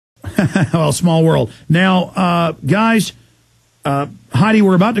Well, small world. Now, guys, Heidi,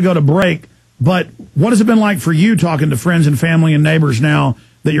 we're about to go to break, but what has it been like for you talking to friends and family and neighbors now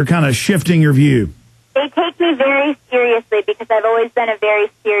that you're kind of shifting your view? They take me very seriously because I've always been a very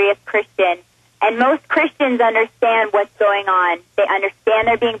serious Christian. And most Christians understand what's going on. They understand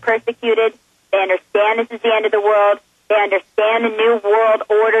they're being persecuted. They understand this is the end of the world. They understand the new world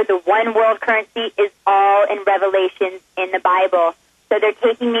order, the one world currency is all in Revelations in the Bible. So they're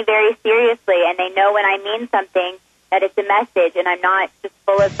taking me very seriously, and they know when I mean something that it's a message, and I'm not just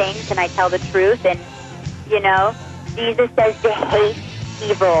full of things, and I tell the truth. And, you know, Jesus says to hate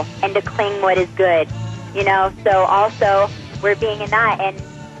evil and to cling what is good, you know. So also we're being in that, and,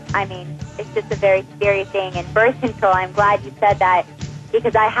 I mean, it's just a very scary thing. And birth control, I'm glad you said that,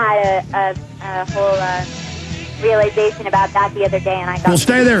 because I had a whole realization about that the other day, and I got... Well,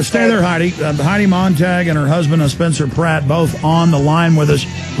 stay there, Heidi. Heidi Montag and her husband, Spencer Pratt, both on the line with us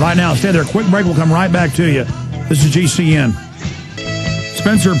right now. Stay there. Quick break. We'll come right back to you. This is GCN.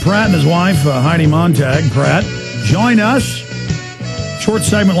 Spencer Pratt and his wife, Heidi Montag Pratt, join us. Short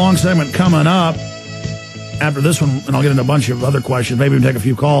segment, long segment coming up after this one, and I'll get into a bunch of other questions. Maybe we'll take a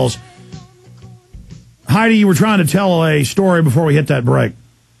few calls. Heidi, you were trying to tell a story before we hit that break.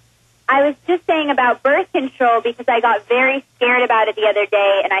 I was just saying about birth control because I got very scared about it the other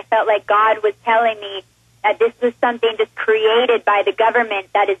day, and I felt like God was telling me that this was something just created by the government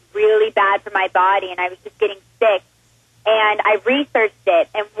that is really bad for my body, and I was just getting sick. And I researched it,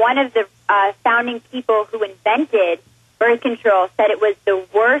 and one of the founding people who invented birth control said it was the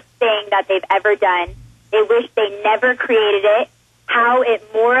worst thing that they've ever done. They wish they never created it. How it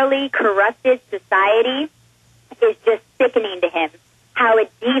morally corrupted society is just sickening to him. How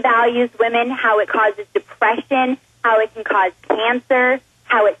it devalues women, how it causes depression, how it can cause cancer,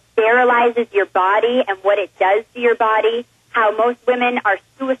 how it sterilizes your body and what it does to your body, how most women are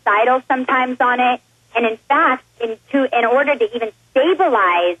suicidal sometimes on it. And in fact, in order to even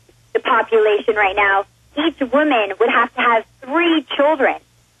stabilize the population right now, each woman would have to have 3 children.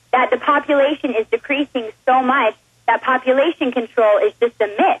 That the population is decreasing so much that population control is just a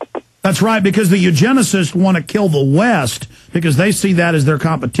myth. That's right, because the eugenicists want to kill the West because they see that as their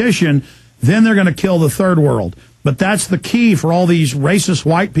competition. Then they're going to kill the third world. But that's the key for all these racist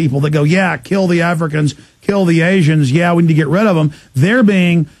white people that go, yeah, kill the Africans, kill the Asians, yeah, we need to get rid of them. They're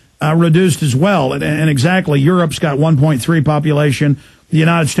being reduced as well. And exactly, Europe's got 1.3 population. The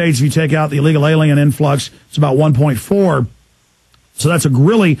United States, if you take out the illegal alien influx, it's about 1.4. So that's a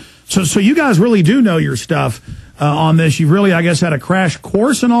really, so you guys really do know your stuff on this. You've really, I guess, had a crash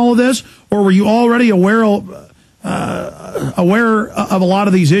course in all of this, or were you already aware of a lot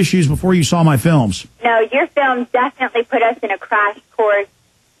of these issues before you saw my films? No, your film definitely put us in a crash course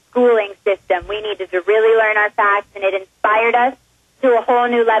schooling system. We needed to really learn our facts, and it inspired us to a whole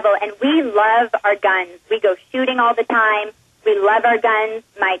new level. And we love our guns. We go shooting all the time. We love our guns.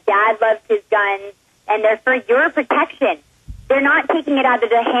 My dad loves his guns, and they're for your protection. They're not taking it out of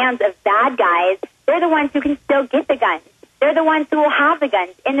the hands of bad guys. They're the ones who can still get the guns. They're the ones who will have the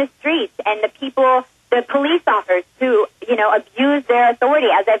guns in the streets, and the people, the police officers who, you know, abuse their authority,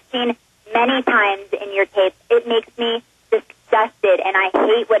 as I've seen many times in your tapes. It makes me disgusted, and I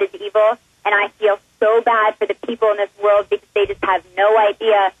hate what is evil, and I feel so bad for the people in this world because they just have no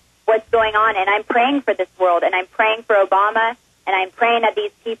idea what's going on. And I'm praying for this world, and I'm praying for Obama, and I'm praying that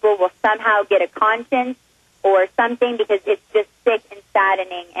these people will somehow get a conscience or something, because it's just sick and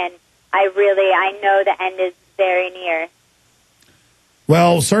saddening, and I know the end is very near.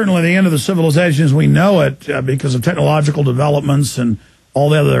 Well, certainly the end of the civilization as we know it, because of technological developments and all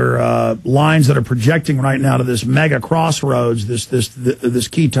the other lines that are projecting right now to this mega crossroads, this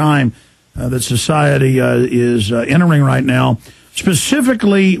key time that society is entering right now,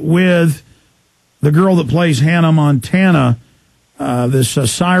 specifically with the girl that plays Hannah Montana, this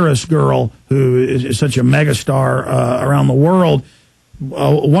Cyrus girl who is such a megastar around the world.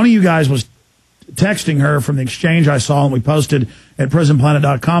 One of you guys was texting her from the exchange I saw, and we posted at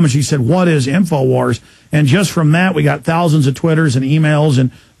prisonplanet.com, and she said, what is InfoWars? And just from that, we got thousands of Twitters and emails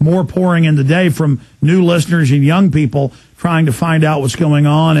and more pouring in today from new listeners and young people trying to find out what's going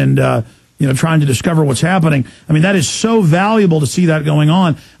on and, trying to discover what's happening. I mean, that is so valuable to see that going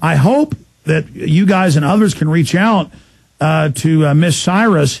on. I hope that you guys and others can reach out to Miss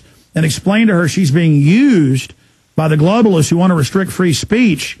Cyrus and explain to her she's being used by the globalists who want to restrict free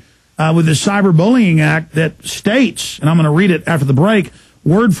speech with this cyberbullying act that states, and I'm going to read it after the break,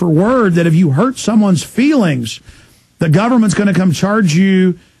 word for word, that if you hurt someone's feelings, the government's going to come charge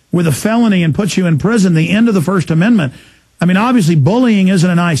you with a felony and put you in prison, the end of the First Amendment. I mean, obviously bullying isn't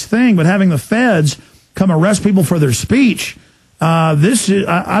a nice thing, but having the feds come arrest people for their speech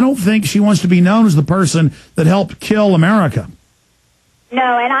I don't think she wants to be known as the person that helped kill America.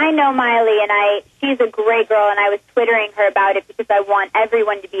 No, and I know Miley, and she's a great girl, and I was Twittering her about it because I want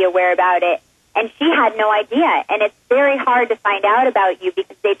everyone to be aware about it. And she had no idea. And it's very hard to find out about you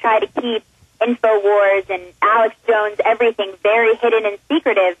because they try to keep InfoWars and Alex Jones, everything very hidden and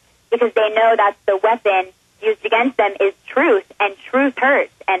secretive because they know that's the weapon used against them is truth, and truth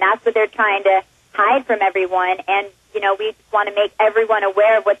hurts. And that's what they're trying to hide from everyone. And, we just want to make everyone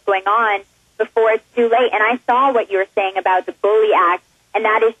aware of what's going on before it's too late. And I saw what you were saying about the Bully Act, and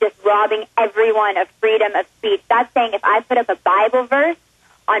that is just robbing everyone of freedom of speech. That's saying if I put up a Bible verse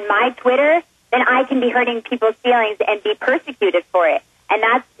on my Twitter, then I can be hurting people's feelings and be persecuted for it. And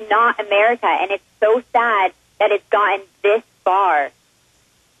that's not America. And it's so sad that it's gotten this far.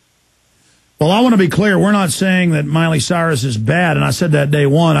 Well, I want to be clear. We're not saying that Miley Cyrus is bad. And I said that day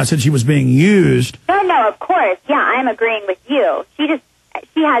one. I said she was being used. No, of course. Yeah, I'm agreeing with you. She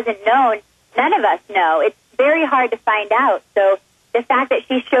hasn't known. None of us know. It's very hard to find out. So the fact that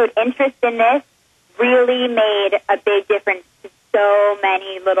she showed interest in this really made a big difference to so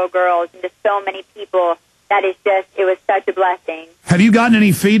many little girls and to so many people. That is just, it was such a blessing. Have you gotten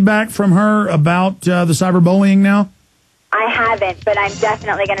any feedback from her about the cyberbullying now? I haven't, but I'm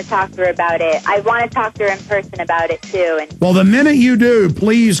definitely going to talk to her about it. I want to talk to her in person about it, too. Well, the minute you do,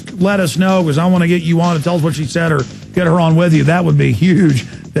 please let us know, because I want to get you on to tell us what she said or get her on with you. That would be huge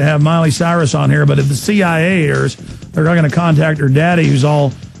to have Miley Cyrus on here. But if the CIA hears, they're going to contact her daddy, who's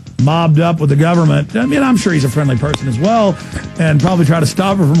all mobbed up with the government. I mean, I'm sure he's a friendly person as well, and probably try to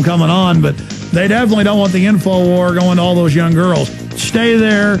stop her from coming on. But they definitely don't want the info war going to all those young girls. Stay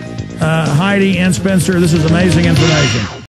there, Heidi and Spencer. This is amazing information.